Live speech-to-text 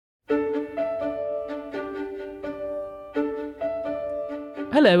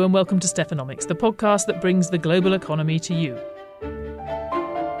Hello and welcome to Stephanomics, the podcast that brings the global economy to you.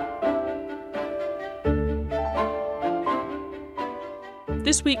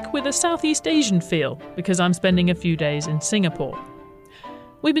 This week with a Southeast Asian feel, because I'm spending a few days in Singapore.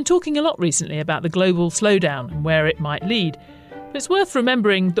 We've been talking a lot recently about the global slowdown and where it might lead. But it's worth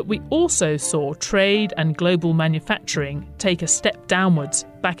remembering that we also saw trade and global manufacturing take a step downwards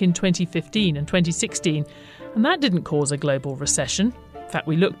back in 2015 and 2016, and that didn't cause a global recession. In fact,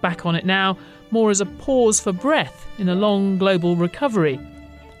 we look back on it now more as a pause for breath in a long global recovery.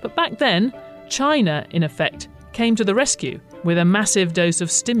 But back then, China, in effect, came to the rescue with a massive dose of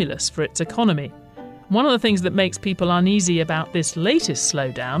stimulus for its economy. One of the things that makes people uneasy about this latest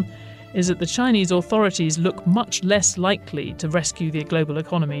slowdown is that the Chinese authorities look much less likely to rescue the global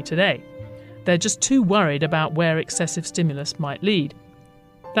economy today. They're just too worried about where excessive stimulus might lead.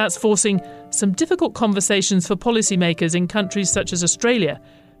 That's forcing some difficult conversations for policymakers in countries such as Australia,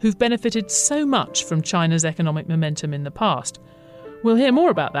 who've benefited so much from China's economic momentum in the past. We'll hear more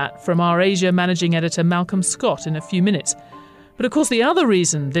about that from our Asia managing editor Malcolm Scott in a few minutes. But of course the other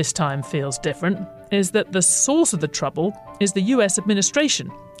reason this time feels different is that the source of the trouble is the US administration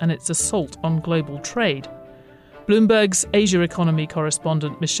and its assault on global trade. Bloomberg's Asia economy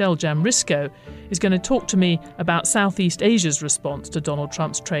correspondent Michelle Jamrisko is going to talk to me about Southeast Asia's response to Donald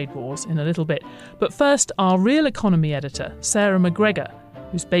Trump's trade wars in a little bit. But first, our real economy editor, Sarah McGregor,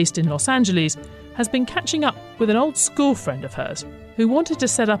 who's based in Los Angeles, has been catching up with an old school friend of hers who wanted to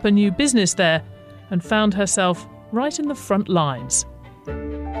set up a new business there and found herself right in the front lines.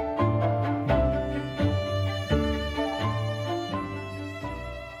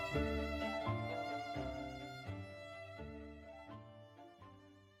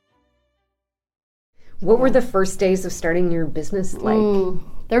 What were the first days of starting your business like?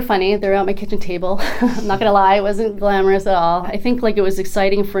 They're funny. They're at my kitchen table. I'm not going to lie. It wasn't glamorous at all. I think it was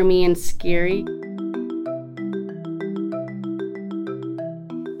exciting for me and scary.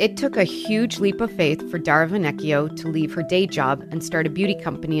 It took a huge leap of faith for Dara Venekeo to leave her day job and start a beauty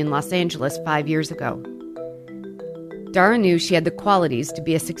company in Los Angeles 5 years ago. Dara knew she had the qualities to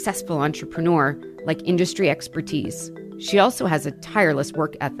be a successful entrepreneur, like industry expertise. She also has a tireless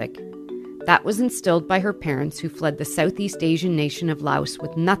work ethic. That was instilled by her parents, who fled the Southeast Asian nation of Laos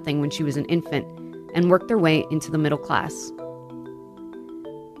with nothing when she was an infant and worked their way into the middle class.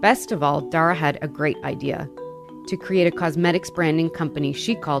 Best of all, Dara had a great idea: to create a cosmetics branding company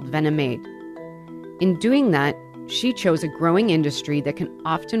she called Venemade. In doing that, she chose a growing industry that can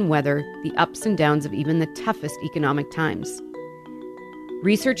often weather the ups and downs of even the toughest economic times.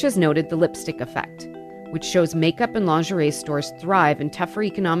 Research has noted the lipstick effect, which shows makeup and lingerie stores thrive in tougher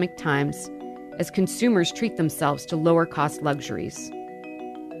economic times as consumers treat themselves to lower-cost luxuries.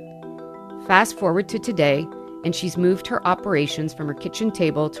 Fast forward to today, and she's moved her operations from her kitchen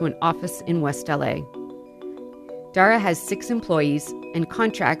table to an office in West LA. Dara has 6 employees and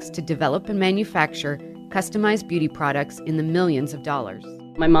contracts to develop and manufacture customized beauty products in the millions of dollars.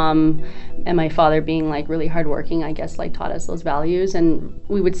 My mom and my father being really hardworking, I guess, taught us those values, and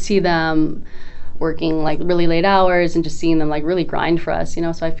we would see them working really late hours and just seeing them really grind for us,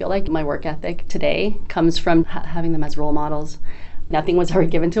 So I feel like my work ethic today comes from having them as role models. Nothing was ever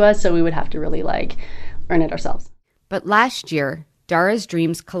given to us, so we would have to really earn it ourselves. But last year, Dara's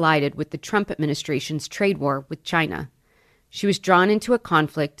dreams collided with the Trump administration's trade war with China. She was drawn into a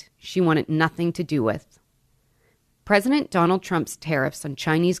conflict she wanted nothing to do with. President Donald Trump's tariffs on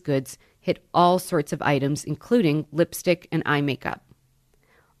Chinese goods hit all sorts of items, including lipstick and eye makeup.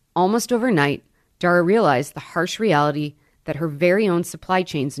 Almost overnight, Dara realized the harsh reality that her very own supply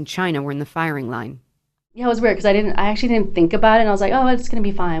chains in China were in the firing line. Yeah, it was weird because I actually didn't think about it, and I was like, oh, it's going to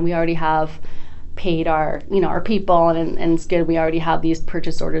be fine. We already have paid our people, and it's good. We already have these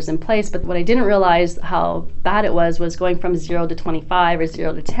purchase orders in place. But what I didn't realize how bad it was going from 0 to 25 or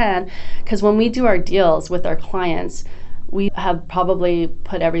 0 to 10, because when we do our deals with our clients, we have probably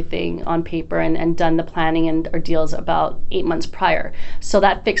put everything on paper and done the planning and our deals about 8 months prior. So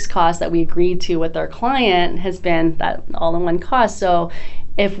that fixed cost that we agreed to with our client has been that all-in-one cost. So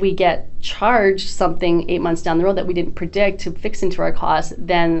if we get charged something 8 months down the road that we didn't predict to fix into our costs,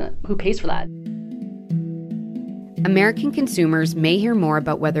 then who pays for that? American consumers may hear more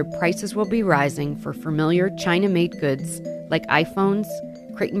about whether prices will be rising for familiar China-made goods like iPhones,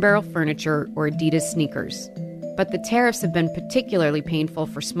 Crate & Barrel furniture, or Adidas sneakers. But the tariffs have been particularly painful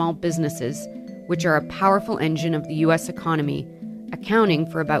for small businesses, which are a powerful engine of the U.S. economy, accounting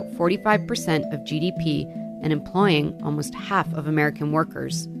for about 45% of GDP and employing almost half of American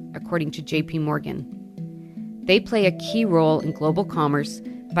workers, according to J.P. Morgan. They play a key role in global commerce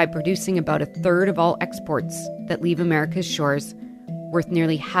by producing about a third of all exports that leave America's shores, worth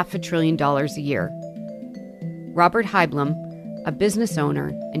nearly $500 billion a year. Robert Heiblum, a business owner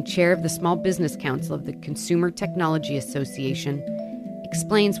and chair of the Small Business Council of the Consumer Technology Association,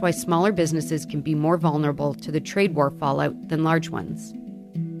 explains why smaller businesses can be more vulnerable to the trade war fallout than large ones.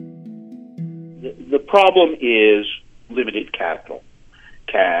 The problem is limited capital,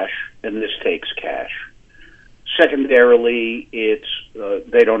 cash, and this takes cash. Secondarily,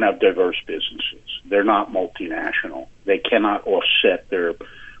 they don't have diverse businesses. They're not multinational. They cannot offset their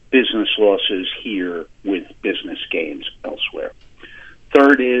business losses here with business gains elsewhere.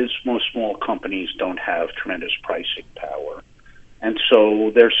 Third is most small companies don't have tremendous pricing power. And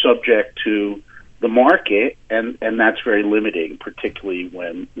so they're subject to the market, and that's very limiting, particularly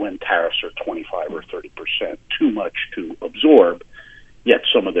when tariffs are 25 or 30%, too much to absorb, yet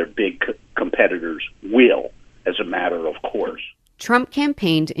some of their big competitors will, as a matter of course. Trump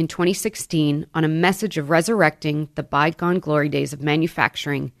campaigned in 2016 on a message of resurrecting the bygone glory days of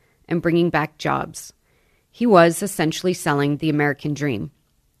manufacturing and bringing back jobs. He was essentially selling the American dream.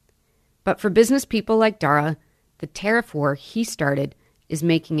 But for business people like Dara, the tariff war he started is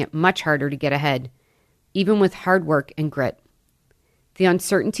making it much harder to get ahead, even with hard work and grit. The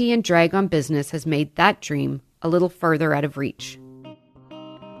uncertainty and drag on business has made that dream a little further out of reach.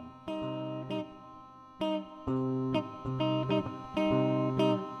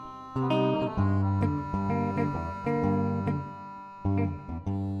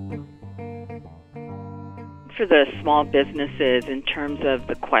 For the small businesses, in terms of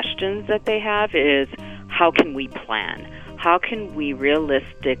the questions that they have, is how can we plan? How can we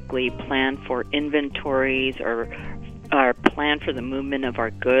realistically plan for inventories or plan for the movement of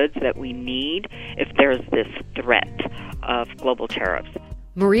our goods that we need if there's this threat of global tariffs?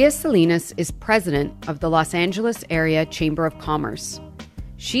 Maria Salinas is president of the Los Angeles Area Chamber of Commerce.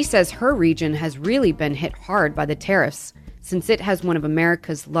 She says her region has really been hit hard by the tariffs, since it has one of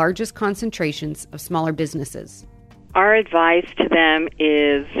America's largest concentrations of smaller businesses. Our advice to them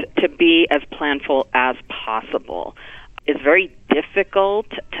is to be as planful as possible. It's very difficult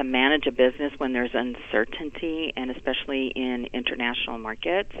to manage a business when there's uncertainty, and especially in international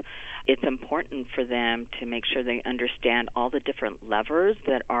markets. It's important for them to make sure they understand all the different levers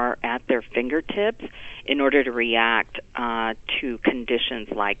that are at their fingertips in order to react to conditions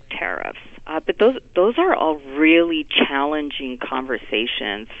like tariffs. But those are all really challenging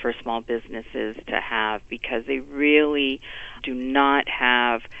conversations for small businesses to have, because they really do not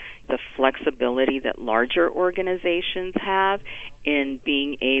have the flexibility that larger organizations have in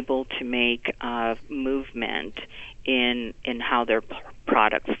being able to make movement in how their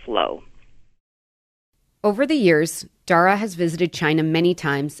products flow. Over the years, Dara has visited China many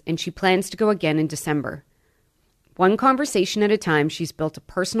times, and she plans to go again in December. One conversation at a time, she's built a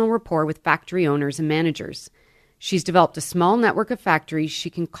personal rapport with factory owners and managers. She's developed a small network of factories she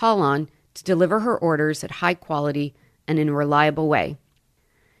can call on to deliver her orders at high quality and in a reliable way.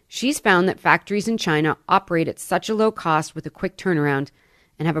 She's found that factories in China operate at such a low cost with a quick turnaround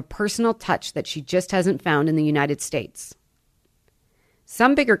and have a personal touch that she just hasn't found in the United States.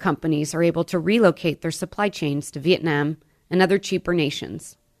 Some bigger companies are able to relocate their supply chains to Vietnam and other cheaper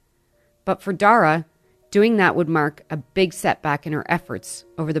nations. But for Dara, doing that would mark a big setback in her efforts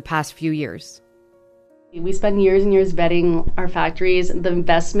over the past few years. We spend years and years vetting our factories, the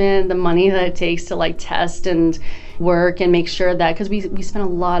investment, the money that it takes to test and work and make sure that, because we spend a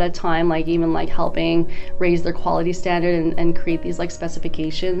lot of time even helping raise their quality standard and create these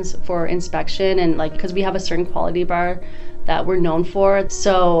specifications for inspection, and because we have a certain quality bar that we're known for.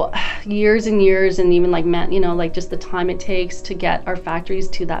 So years and years, and even just the time it takes to get our factories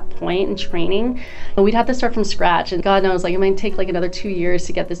to that point and training. And we'd have to start from scratch, and God knows, it might take another 2 years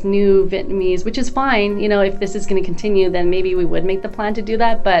to get this new Vietnamese, which is fine. If this is going to continue, then maybe we would make the plan to do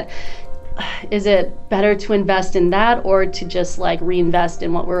that. But is it better to invest in that, or to just reinvest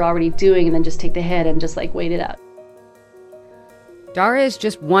in what we're already doing and then just take the hit and just wait it out? Dara is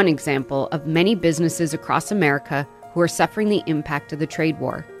just one example of many businesses across America who are suffering the impact of the trade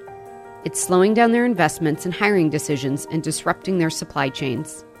war. It's slowing down their investments and hiring decisions and disrupting their supply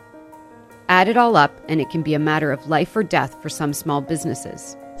chains. Add it all up, and it can be a matter of life or death for some small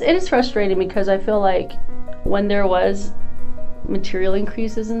businesses. It is frustrating, because I feel like when there was material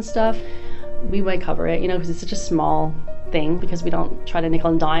increases and stuff, we might cover it, because it's such a small thing, because we don't try to nickel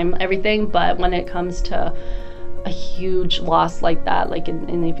and dime everything. But when it comes to a huge loss like that,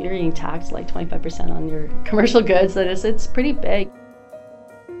 in if you're getting taxed 25% on your commercial goods, it's pretty big.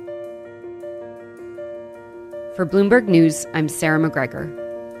 For Bloomberg News, I'm Sarah McGregor.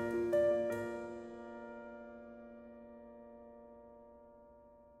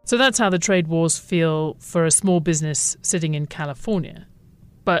 So that's how the trade wars feel for a small business sitting in California.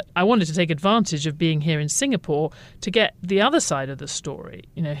 But I wanted to take advantage of being here in Singapore to get the other side of the story.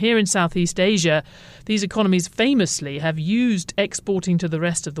 Here in Southeast Asia, these economies famously have used exporting to the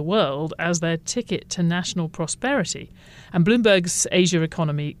rest of the world as their ticket to national prosperity. And Bloomberg's Asia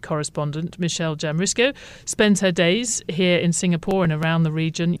economy correspondent, Michelle Jamrisko, spends her days here in Singapore and around the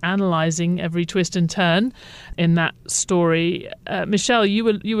region analysing every twist and turn in that story. Michelle, you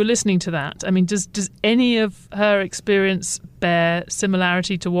were listening to that. I mean, does any of her experience bear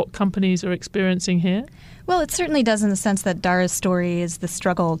similarity to what companies are experiencing here? Well, it certainly does in the sense that Dara's story is the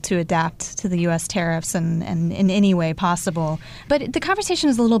struggle to adapt to the U.S. tariffs and in any way possible. But the conversation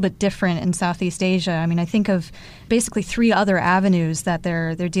is a little bit different in Southeast Asia. I mean, I think of basically three other avenues that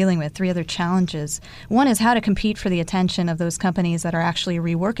they're dealing with, three other challenges. One is how to compete for the attention of those companies that are actually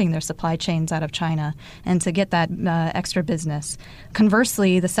reworking their supply chains out of China and to get that extra business.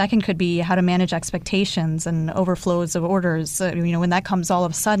 Conversely, the second could be how to manage expectations and overflows of orders. When that comes all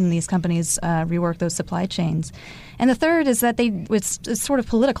of a sudden, these companies rework those supply chains. And the third is that it's a sort of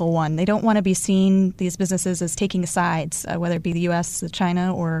political one. They don't want to be seen, these businesses, as taking sides, whether it be the U.S.,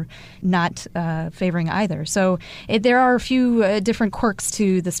 China, or not favoring either. So there are a few different quirks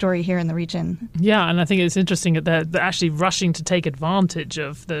to the story here in the region. Yeah, and I think it's interesting that they're actually rushing to take advantage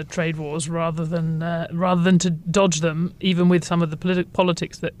of the trade wars rather than to dodge them, even with some of the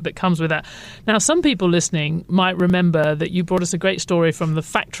politics that comes with that. Now, some people listening might remember that you brought us a great story from the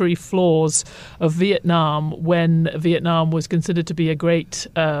factory floors of Vietnam when Vietnam was considered to be a great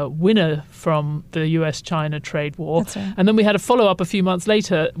winner from the U.S. China trade war. That's right. And then we had a follow-up a few months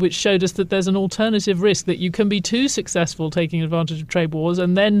later which showed us that there's an alternative risk, that you can be too successful taking advantage of trade wars,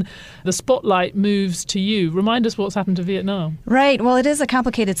 and then the spotlight moves to you. Remind us what's happened to Vietnam. Right. Well, it is a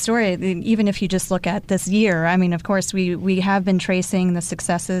complicated story, even if you just look at this year. I mean, of course, we have been tracing the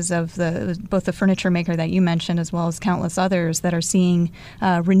successes of both the furniture maker that you mentioned as well as countless others that are seeing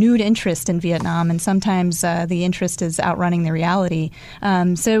renewed interest in Vietnam, and sometimes the interest is outrunning the reality.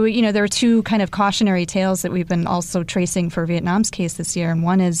 So there are two kind of cautionary tales that we've been also tracing for Vietnam's case this year. And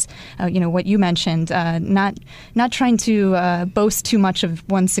one is, what you mentioned, not trying to boast too much of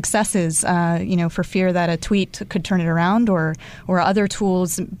one's successes, for fear that a tweet could turn it around, or other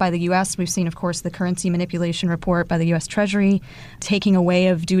tools by the U.S. We've seen, of course, the currency manipulation report by the U.S. Treasury, taking away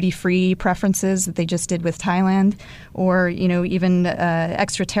of duty-free preferences that they just did with Thailand, or even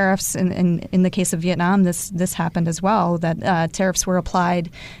extra tariffs in the case of Vietnam. This happened as well, that tariffs were applied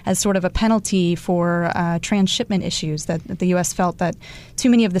as sort of a penalty for transshipment issues, that the U.S. felt that too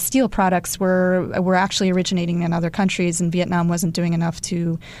many of the steel products were actually originating in other countries, and Vietnam wasn't doing enough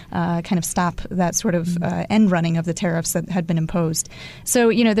to kind of stop that sort of end running of the tariffs that had been imposed.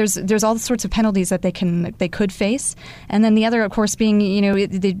 So there's all sorts of penalties that they could face, and then the other, of course, being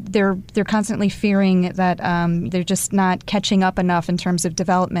they're constantly fearing that they're just not catching up enough in terms of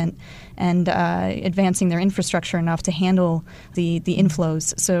development and advancing their infrastructure enough to handle the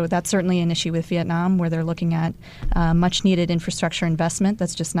inflows. So that's certainly an issue with Vietnam, where they're looking at much needed infrastructure investment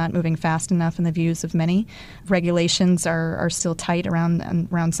that's just not moving fast enough in the views of many. Regulations are still tight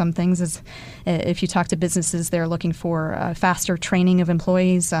around some things. As if you talk to businesses, they're looking for faster training of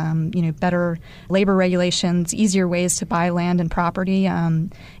employees, better labor regulations, easier ways to buy land and property,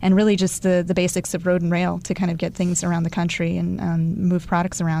 and really just the basics of road and rail to kind of get things around the country and move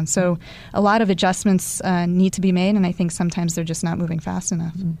products around. So a lot of adjustments need to be made, and I think sometimes they're just not moving fast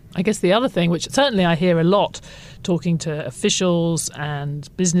enough. I guess the other thing, which certainly I hear a lot talking to officials and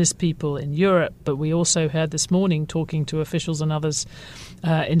business people in Europe, but we also heard this morning talking to officials and others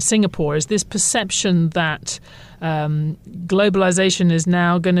in Singapore, is this perception that globalization is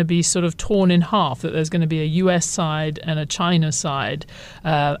now going to be sort of torn in half, that there's going to be a US side and a China side,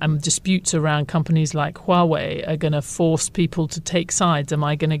 and disputes around companies like Huawei are going to force people to take sides. Am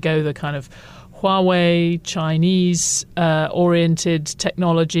I going to go the kind of Huawei, Chinese oriented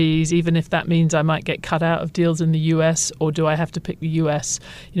technologies, even if that means I might get cut out of deals in the US, or do I have to pick the US?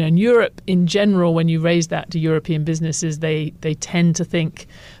 In Europe in general, when you raise that to European businesses, they tend to think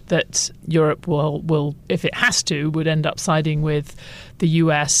that Europe will, if it has to, would end up siding with the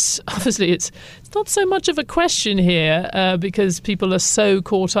US. Obviously, it's not so much of a question here because people are so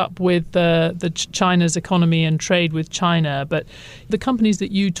caught up with the China's economy and trade with China. But the companies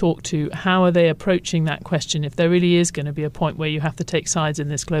that you talk to, how are they approaching that question if there really is going to be a point where you have to take sides in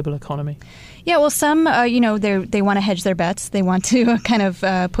this global economy? Yeah, well, some, they want to hedge their bets. They want to kind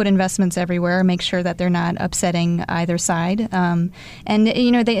of put investments everywhere, make sure that they're not upsetting either side. And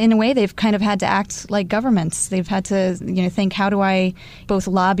in a way, they've kind of had to act like governments. They've had to, think, how do I both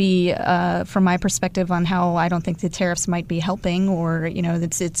lobby from my perspective on how I don't think the tariffs might be helping, or,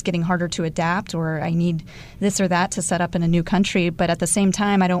 it's getting harder to adapt, or I need this or that to set up in a new country. But at the same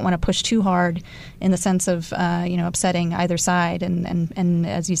time, I don't want to push too hard in the sense of, upsetting either side and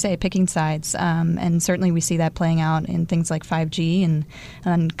as you say, picking sides. And certainly we see that playing out in things like 5G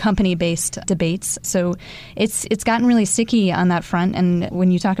and company-based debates. So it's gotten really sticky on that front. And when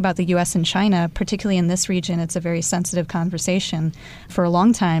you talk about the U.S. and China, particularly in this region, it's a very sensitive conversation. For a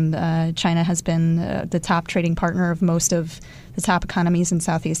long time, China has been the top trading partner of most of the top economies in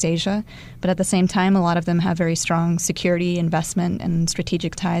Southeast Asia. But at the same time, a lot of them have very strong security, investment, and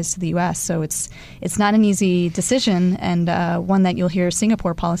strategic ties to the U.S. So it's not an easy decision, and one that you'll hear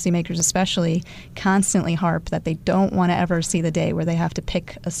Singapore policymakers especially constantly harp that they don't want to ever see the day where they have to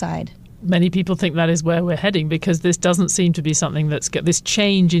pick a side. Many people think that is where we're heading, because this doesn't seem to be something this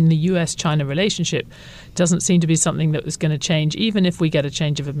change in the U.S. China relationship doesn't seem to be something that was going to change, even if we get a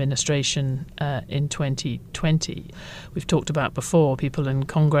change of administration in 2020. We've talked about before, people in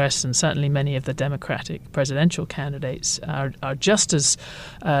Congress and certainly many of the Democratic presidential candidates are just as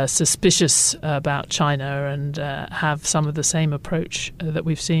suspicious about China and have some of the same approach that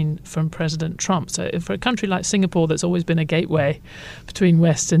we've seen from President Trump. So for a country like Singapore that's always been a gateway between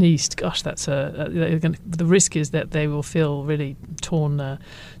West and East, gosh, the risk is that they will feel really torn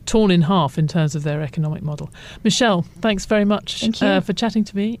in half in terms of their economic model. Michelle, thanks very much for chatting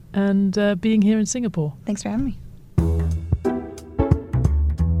to me and being here in Singapore. Thanks for having me.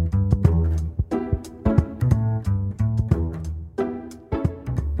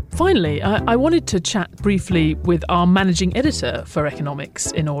 Finally, I wanted to chat briefly with our managing editor for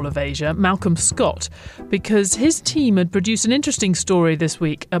economics in all of Asia, Malcolm Scott, because his team had produced an interesting story this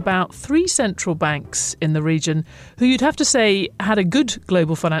week about 3 central banks in the region who you'd have to say had a good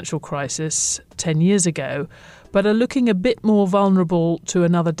global financial crisis 10 years ago, but are looking a bit more vulnerable to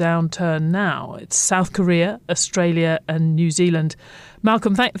another downturn now. It's South Korea, Australia and New Zealand.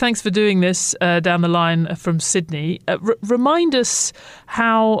 Malcolm, thanks for doing this down the line from Sydney. Remind us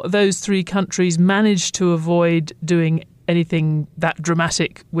how those 3 countries managed to avoid doing anything that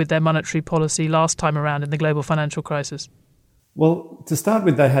dramatic with their monetary policy last time around in the global financial crisis. Well, to start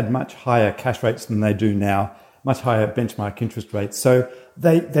with, they had much higher cash rates than they do now, much higher benchmark interest rates. So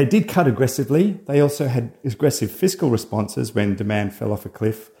they did cut aggressively. They also had aggressive fiscal responses when demand fell off a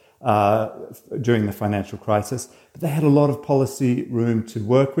cliff during the financial crisis. But they had a lot of policy room to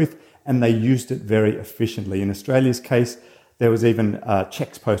work with, and they used it very efficiently. In Australia's case, there was even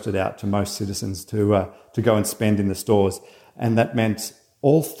cheques posted out to most citizens to go and spend in the stores. And that meant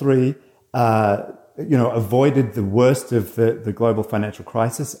all 3 avoided the worst of the global financial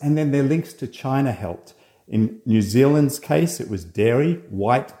crisis. And then their links to China helped. In New Zealand's case, it was dairy,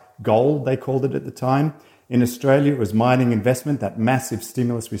 white gold, they called it at the time. In Australia, it was mining investment. That massive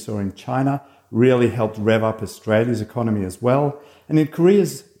stimulus we saw in China really helped rev up Australia's economy as well. And in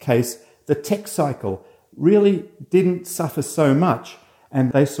Korea's case, the tech cycle really didn't suffer so much.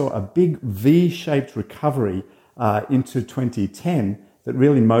 And they saw a big V-shaped recovery into 2010 that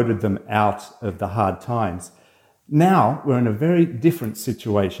really motored them out of the hard times. Now we're in a very different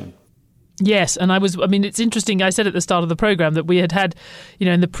situation. Yes, and it's interesting. I said at the start of the program that we had,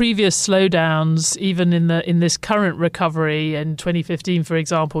 in the previous slowdowns, even in this current recovery in 2015, for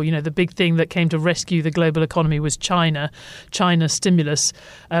example, the big thing that came to rescue the global economy was China stimulus.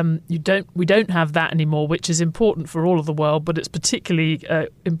 We don't have that anymore, which is important for all of the world, but it's particularly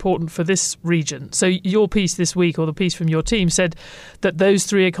important for this region. So your piece this week, or the piece from your team, said that those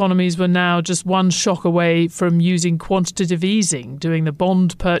 3 economies were now just one shock away from using quantitative easing, doing the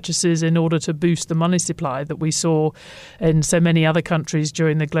bond purchases in order to boost the money supply that we saw in so many other countries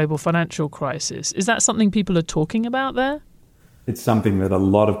during the global financial crisis. Is that something people are talking about there? It's something that a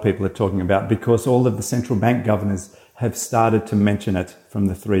lot of people are talking about because all of the central bank governors have started to mention it from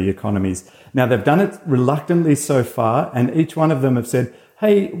the 3 economies. Now, they've done it reluctantly so far, and each one of them have said,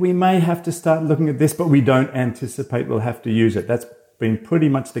 hey, we may have to start looking at this, but we don't anticipate we'll have to use it. That's been pretty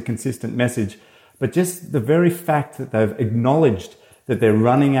much the consistent message. But just the very fact that they've acknowledged that they're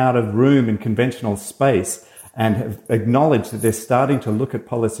running out of room in conventional space and have acknowledged that they're starting to look at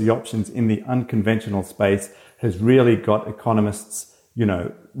policy options in the unconventional space has really got economists,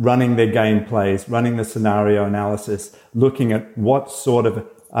 running their game plays, running the scenario analysis, looking at what sort of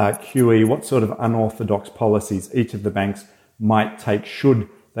QE, what sort of unorthodox policies each of the banks might take should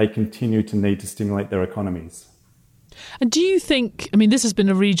they continue to need to stimulate their economies. And do you think, I mean, this has been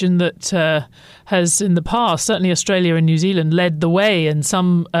a region that has in the past, certainly Australia and New Zealand, led the way in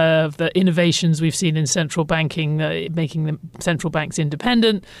some of the innovations we've seen in central banking, making the central banks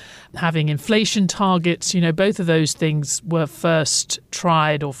independent, having inflation targets. Both of those things were first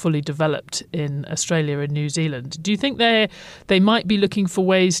tried or fully developed in Australia and New Zealand. Do you think they might be looking for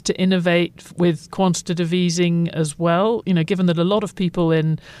ways to innovate with quantitative easing as well? Given that a lot of people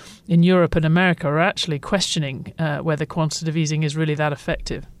in Europe and America are actually questioning whether quantitative easing is really that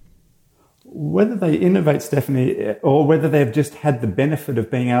effective. Whether they innovate, Stephanie, or whether they've just had the benefit of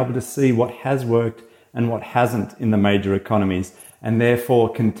being able to see what has worked and what hasn't in the major economies, and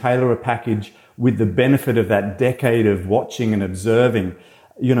therefore can tailor a package with the benefit of that decade of watching and observing.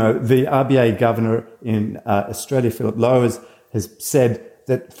 The RBA governor in Australia, Philip Lowe, has said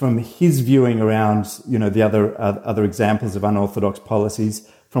that from his viewing around, the other examples of unorthodox policies,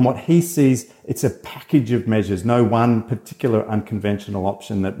 from what he sees, it's a package of measures, no one particular unconventional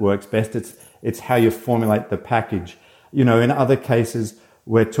option that works best. It's how you formulate the package. In other cases,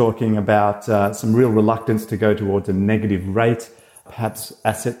 we're talking about some real reluctance to go towards a negative rate. Perhaps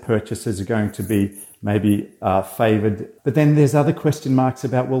asset purchases are going to be maybe favoured. But then there's other question marks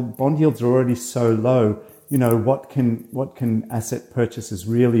about, well, bond yields are already so low. What can asset purchases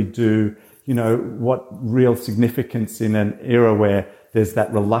really do? What real significance in an era where there's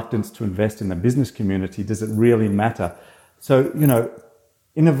that reluctance to invest in the business community, does it really matter? So,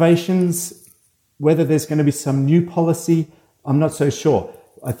 innovations, whether there's going to be some new policy, I'm not so sure.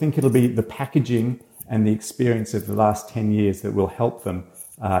 I think it'll be the packaging and the experience of the last 10 years that will help them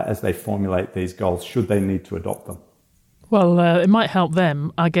as they formulate these goals, should they need to adopt them. Well, it might help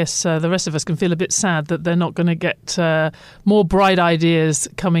them. I guess the rest of us can feel a bit sad that they're not going to get more bright ideas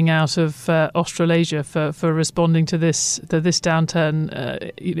coming out of Australasia for responding to this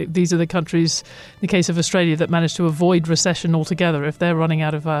downturn. These are the countries, in the case of Australia, that managed to avoid recession altogether. If they're running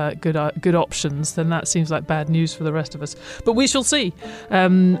out of good options, then that seems like bad news for the rest of us. But we shall see.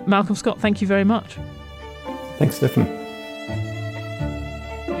 Malcolm Scott, thank you very much. Thanks, Stephanie.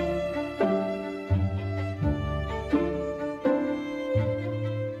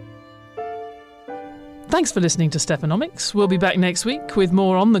 Thanks for listening to Stephanomics. We'll be back next week with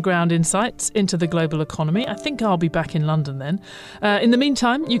more on-the-ground insights into the global economy. I think I'll be back in London then. In the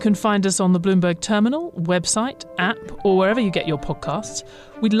meantime, you can find us on the Bloomberg Terminal, website, app, or wherever you get your podcasts.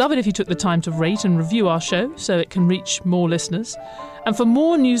 We'd love it if you took the time to rate and review our show so it can reach more listeners. And for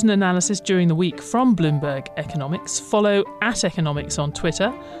more news and analysis during the week from Bloomberg Economics, follow @Economics on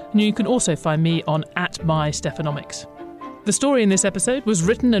Twitter. And you can also find me on @MyStephanomics. The story in this episode was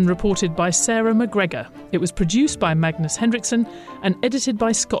written and reported by Sarah McGregor. It was produced by Magnus Hendrickson and edited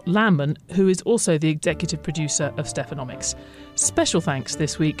by Scott Lamban, who is also the executive producer of Stephanomics. Special thanks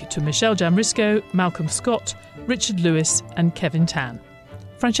this week to Michelle Jamrisko, Malcolm Scott, Richard Lewis and Kevin Tan.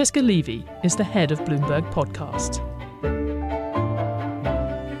 Francesca Levy is the head of Bloomberg Podcast.